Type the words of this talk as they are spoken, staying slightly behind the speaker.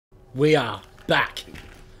We are back.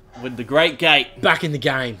 With the Great Gate. Back in the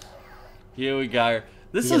game. Here we go.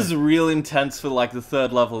 This is real intense for like the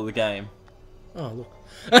third level of the game. Oh,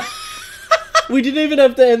 look. We didn't even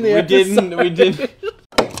have to end the episode. We didn't.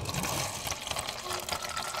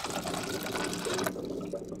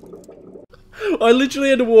 I literally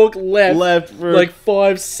had to walk left for like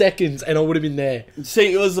 5 seconds and I would have been there.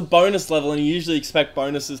 See, it was a bonus level and you usually expect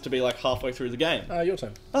bonuses to be like halfway through the game. Your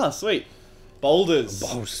turn. Ah, sweet. Boulders.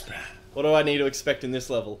 Boulders. What do I need to expect in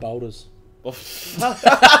this level? Boulders. Oh,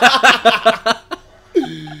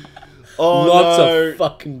 Lots no. of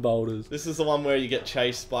fucking boulders. This is the one where you get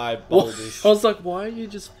chased by boulders. I was like, why don't you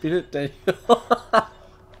just spin it, Daniel?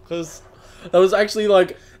 Because that was actually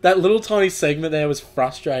like, that little tiny segment there was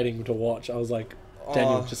frustrating to watch. I was like,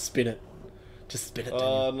 Daniel, just spin it. Just spin it, Daniel.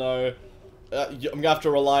 Oh, no. I'm going to have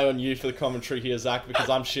to rely on you for the commentary here, Zach, because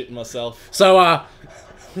I'm shitting myself. So,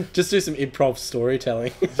 just do some improv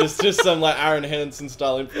storytelling. just some like Aaron Henson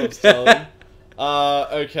style improv storytelling.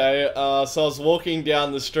 Okay, so I was walking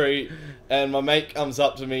down the street and my mate comes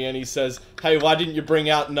up to me and he says, "Hey, why didn't you bring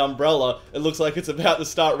out an umbrella? It looks like it's about to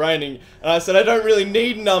start raining." And I said, "I don't really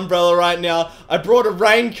need an umbrella right now. I brought a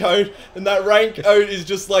raincoat and that raincoat is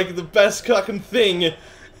just like the best fucking thing."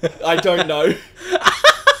 I don't know.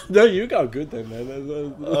 No, you go good then,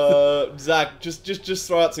 man. Zach, just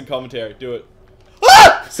throw out some commentary. Do it.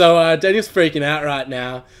 So, Daniel's freaking out right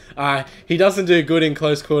now. He doesn't do good in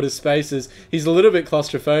close quarters spaces. He's a little bit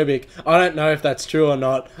claustrophobic. I don't know if that's true or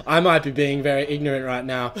not. I might be being very ignorant right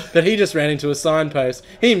now. But he just ran into a signpost.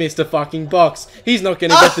 He missed a fucking box. He's not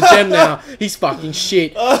going to get the gem now. He's fucking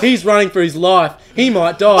shit. He's running for his life. He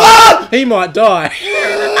might die. He might die.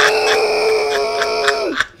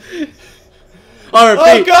 I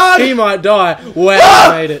repeat, God! He might die.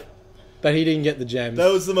 Wow, he made it. But he didn't get the gem.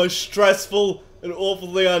 That was the most stressful and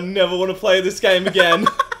awful thing. I never want to play this game again.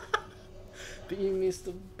 But you missed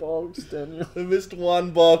the box, Daniel. I missed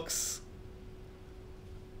one box.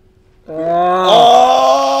 Oh.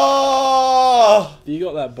 Oh! You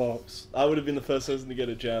got that box. I would have been the first person to get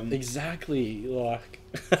a gem. Exactly. Like,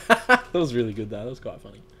 that was really good, though. That was quite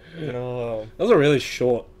funny. Oh. That was a really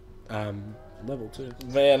short level, too.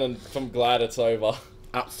 Man, and I'm glad it's over.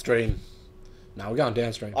 Upstream. No, we're going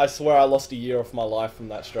downstream. I swear I lost a year off my life from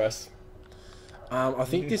that stress. I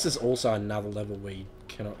think this is also another level where you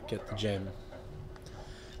cannot get the gem.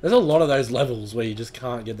 There's a lot of those levels where you just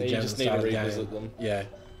can't get the gem. You just need to revisit them. Yeah.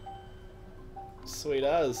 Sweet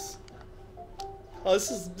as. Oh,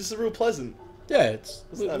 this is real pleasant. Yeah, it's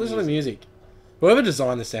listen to the music. Whoever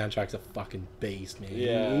designed the soundtrack's a fucking beast, man.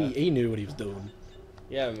 Yeah. He knew what he was doing.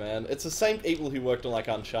 Yeah, man. It's the same people who worked on like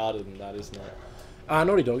Uncharted and that, isn't it?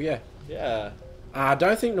 Naughty Dog, yeah. Yeah. I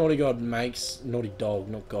don't think Naughty God makes Naughty Dog,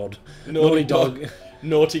 not God. Naughty Dog.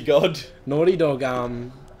 Naughty God. Naughty Dog.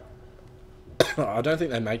 I don't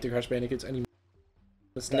think they make the Crash Bandicoots anymore.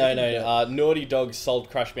 No. Naughty Dog sold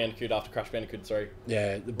Crash Bandicoot after Crash Bandicoot 3.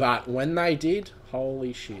 Yeah, but when they did,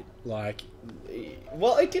 holy shit! Like,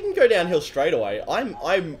 well, it didn't go downhill straight away. I'm.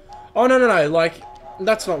 Oh no! Like,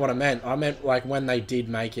 that's not what I meant. I meant like when they did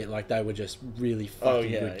make it, like they were just really fucking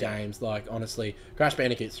good games. Like honestly, Crash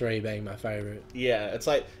Bandicoot 3 being my favorite. Yeah, it's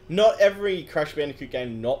like not every Crash Bandicoot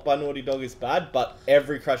game not by Naughty Dog is bad, but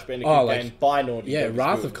every Crash Bandicoot game by Naughty Dog. Yeah,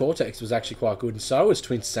 Wrath of Cortex was actually quite good, and so was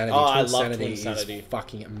Twin Sanity. Oh, I love Twin Sanity. Is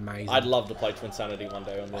fucking amazing. I'd love to play Twin Sanity one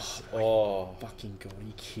day on this. Oh, fucking god, are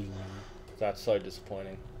you kidding me? That's so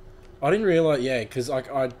disappointing. I didn't realize, because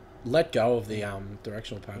like I let go of the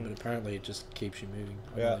directional pad, but apparently it just keeps you moving.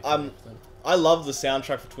 I love the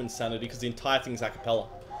soundtrack for Twin Sanity because the entire thing's a cappella.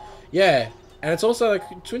 Yeah, and it's also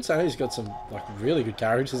like Twin Sanity's got some like really good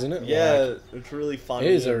characters in it. Yeah, like, it's really funny.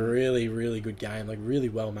 It is a really, really good game, like really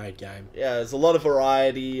well made game. Yeah, there's a lot of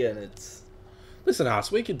variety and it's. Listen to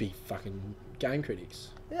us, we could be fucking game critics.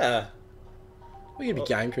 Yeah. We could be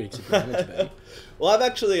game critics if we wanted to be. Well, I'm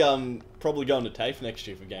actually probably going to TAFE next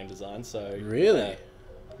year for game design, so... Really?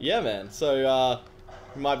 Yeah, man. So,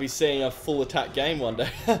 you might be seeing a full attack game one day.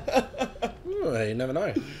 Ooh, you never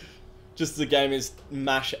know. Just the game is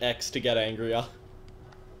mash X to get angrier.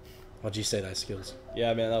 How'd you see those skills?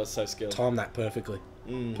 Yeah, man, that was so skilled. Time that perfectly.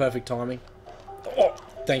 Perfect timing. Oh,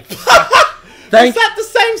 thank you. Was that the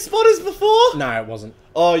same spot as before? No, it wasn't.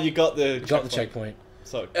 Oh, you got the checkpoint.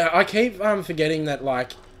 So I keep forgetting that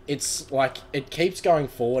like it's like it keeps going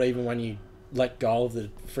forward even when you let go of the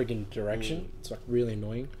friggin' direction. It's like really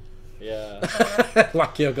annoying. Yeah.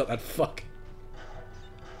 Lucky I got that fuck.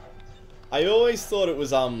 I always thought it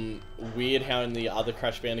was weird how in the other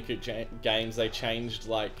Crash Bandicoot games they changed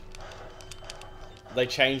it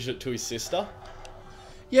to his sister.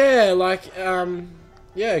 Yeah, like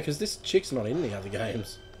yeah, because this chick's not in the other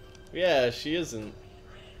games. Yeah, she isn't.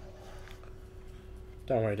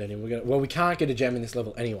 Don't worry, Daniel. Well, we can't get a gem in this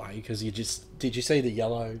level anyway because you just did. You see the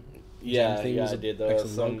yellow? Yeah, thing yeah, was I did. There was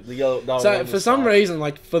excellent. the yellow, no, So one for was some fine. reason,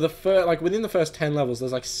 like within the first 10 levels,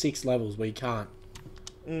 there's like 6 levels where you can't.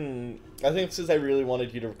 I think it's because they really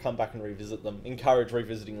wanted you to come back and revisit them, encourage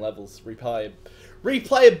revisiting levels,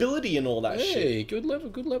 replayability, and all that shit. Hey, good level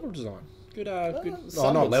design. Good, good. Oh,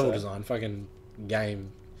 some not would level say. design. Fucking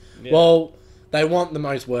game. Yeah. Well, they want the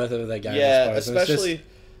most worth of their game. Yeah, I suppose. And it's especially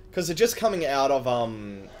because they're just coming out of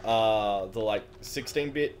the like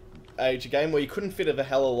 16-bit age of game where you couldn't fit a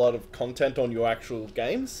hell of a lot of content on your actual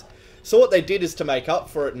games. So what they did is to make up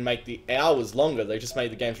for it and make the hours longer. They just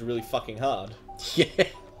made the games really fucking hard. Yeah.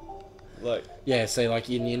 Like. Yeah. See, like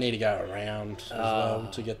you need to go around as well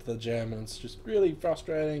to get the gem, and it's just really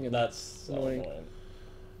frustrating and That's so annoying.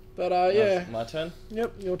 But yeah. My turn.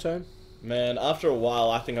 Yep, your turn. Man, after a while,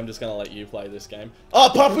 I think I'm just gonna let you play this game.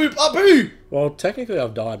 Oh, Papu, Papu! Well, technically,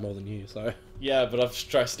 I've died more than you, so. Yeah, but I've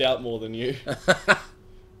stressed out more than you.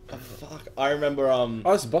 Oh, fuck. I remember, Oh,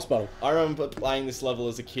 this is boss battle. I remember playing this level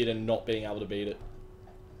as a kid and not being able to beat it.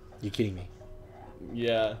 You're kidding me.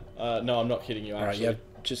 Yeah. No, I'm not kidding you, actually.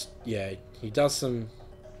 Alright, yeah, he does some...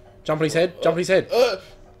 Jump on his head, jump on his head. There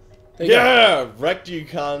you go. Yeah! Wrecked you,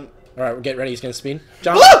 cunt. Alright, get ready, he's gonna spin.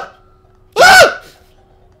 Jump!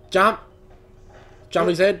 Jump! Jump on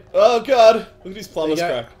his head. Oh, God. Look at his plumber's There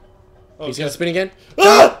you go. crack. Oh, He's God. gonna spin again.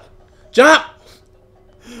 Ah! Jump!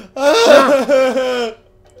 Ah!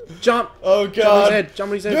 Jump! Oh, Jump on his God. head, jump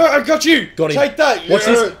on his head. Yeah, I got you! Got him. Take that! Watch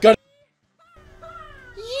Yeah. this. Got him.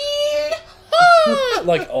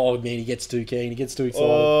 Like, oh man, he gets too keen, he gets too excited.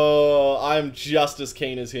 Oh, I'm just as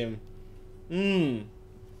keen as him. You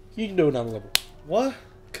can do another level. What?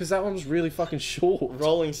 Because that one was really fucking short.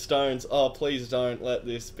 Rolling Stones. Oh, please don't let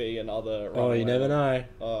this be another. Oh, you never know.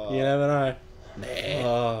 Oh. You never know. Nah.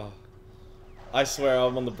 Oh. I swear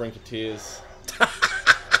I'm on the brink of tears.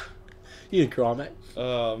 You can cry, mate.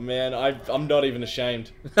 Oh, man, I'm not even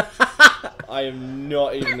ashamed. I am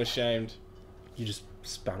not even ashamed. You just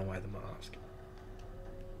spun away the mask.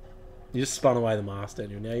 You just spun away the mask,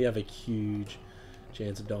 Daniel. Now you have a huge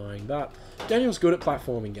chance of dying. But Daniel's good at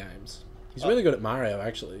platforming games. He's really good at Mario,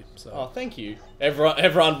 actually. So. Oh, thank you.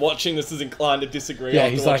 Everyone watching this is inclined to disagree. Yeah,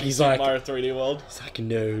 after he's like- watching he's Super like- Mario 3D World. It's like,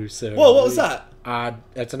 no, sir. Whoa, what was that?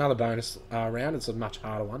 It's another bonus round. It's a much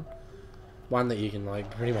harder one. One that you can, like,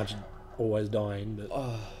 pretty much always die in. But...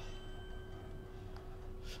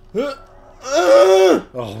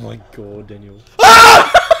 Oh my god, Daniel.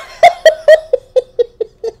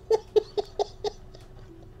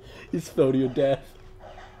 You fell to your death.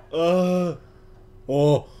 Oh,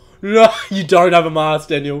 no, you don't have a mask,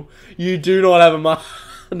 Daniel. You do not have a mask.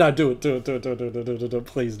 No, do it.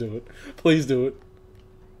 Please do it. Please do it.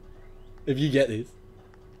 If you get this.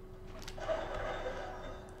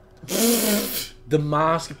 The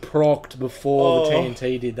mask procced before the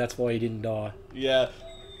TNT did. That's why he didn't die. Yeah.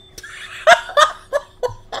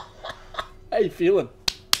 How you feeling?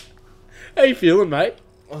 How you feeling, mate?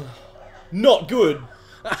 Not good.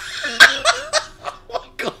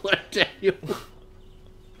 God, Daniel.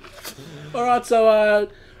 Alright, so,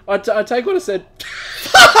 I take what I said.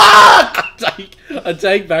 I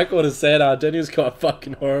take back what I said. Daniel's quite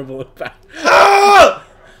fucking horrible at that.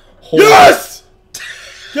 Yes!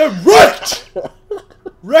 Get wrecked!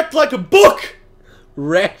 Wrecked like a book!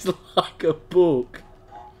 Wrecked like a book.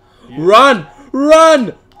 Run!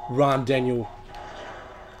 Run! Run, Daniel.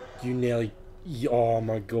 You nearly... Oh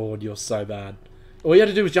my god, you're so bad. All you had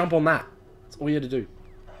to do was jump on that. That's all you had to do.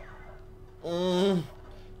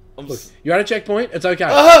 Look, you're at a checkpoint. It's okay.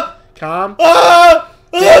 Calm.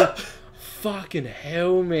 Fucking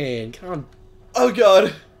hell, man. Can't... Oh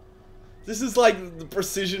god. This is like the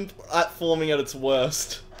precision platforming at its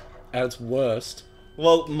worst. At its worst.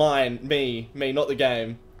 Well, me, not the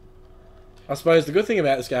game. I suppose the good thing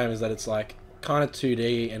about this game is that it's like kind of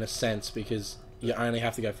 2D in a sense because you only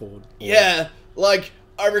have to go forward. Yeah, like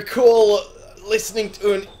I recall listening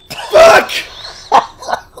to an fuck.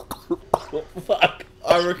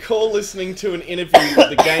 I recall listening to an interview with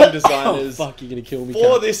the game designers Oh, fuck, you're gonna kill me.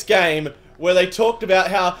 for this game where they talked about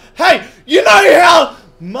how, hey, you know how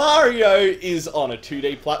Mario is on a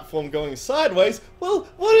 2D platform going sideways? Well,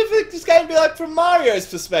 what if this game be like from Mario's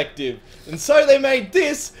perspective? And so they made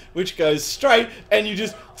this, which goes straight, and you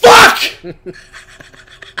just FUCK!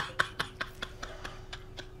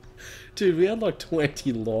 Dude, we had like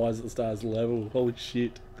 20 lies at the start of this level. Holy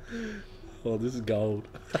shit. Oh, this is gold.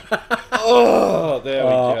 Oh, there we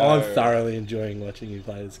go. I'm thoroughly enjoying watching you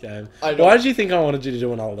play this game. I know. Why did you think I wanted you to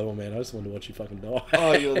do another level, man? I just wanted to watch you fucking die.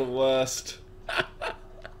 Oh, you're the worst.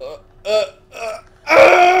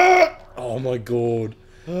 Oh my god.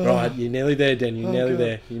 Right, you're nearly there, Dan. You're nearly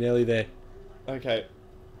there. You're nearly there. Okay.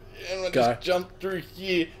 And I Go. just jump through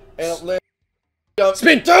here and let jump.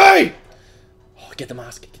 Spin! Die! Oh, get the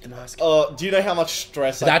mask. Get the mask. Do you know how much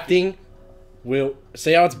stress That thing will...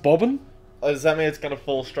 See how it's bobbing? does that mean it's gonna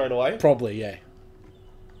fall straight away? Probably, yeah.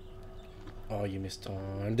 Oh, you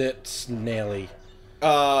mistimed it. Nearly.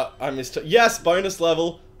 I missed it. Yes, bonus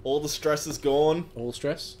level. All the stress is gone. All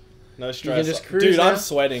stress? No stress. can just cruise Dude, now. I'm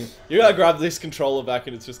sweating. You gotta grab this controller back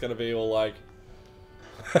and it's just gonna be all like...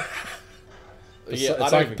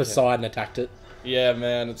 It's like Poseidon attacked it. Yeah,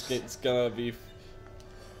 man, it's gonna be...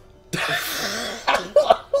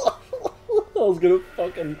 I was going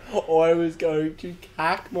to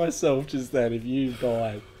cack myself just then if you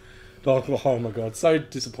died. Oh my god, so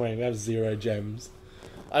disappointing. I have 0 gems.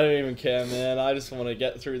 I don't even care, man. I just want to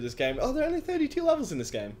get through this game. Oh, there are only 32 levels in this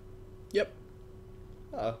game. Yep.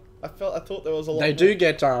 Oh, I thought there was a lot They more. do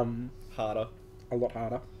get Harder. a lot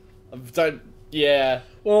harder. Yeah.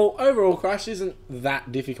 Well, overall, Crash isn't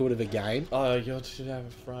that difficult of a game. Oh, you should have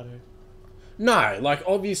a Friday. No, like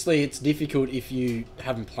obviously it's difficult if you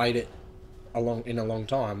haven't played it in a long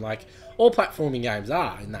time. Like all platforming games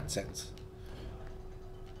are in that sense.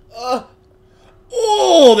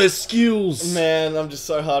 Oh, there's skills. Man, I'm just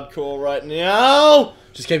so hardcore right now.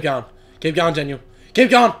 Just keep going. Keep going, Daniel.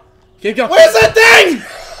 Keep going. Keep going. Where's that thing?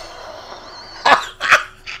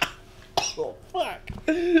 Oh, fuck.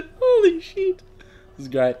 Holy shit. This is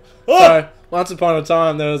great. Oh! So, once upon a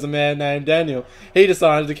time, there was a man named Daniel. He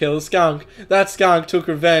decided to kill a skunk. That skunk took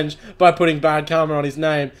revenge by putting bad karma on his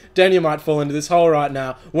name. Daniel might fall into this hole right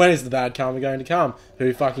now. When is the bad karma going to come?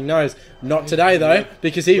 Who fucking knows? Not today, though,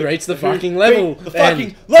 because he reached the fucking level. The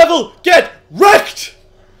fucking level! Get wrecked!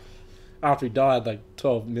 After he died like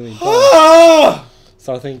 12 million times. Ah!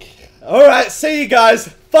 So I think... Alright, see you guys.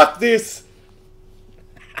 Fuck this.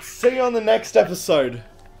 See you on the next episode.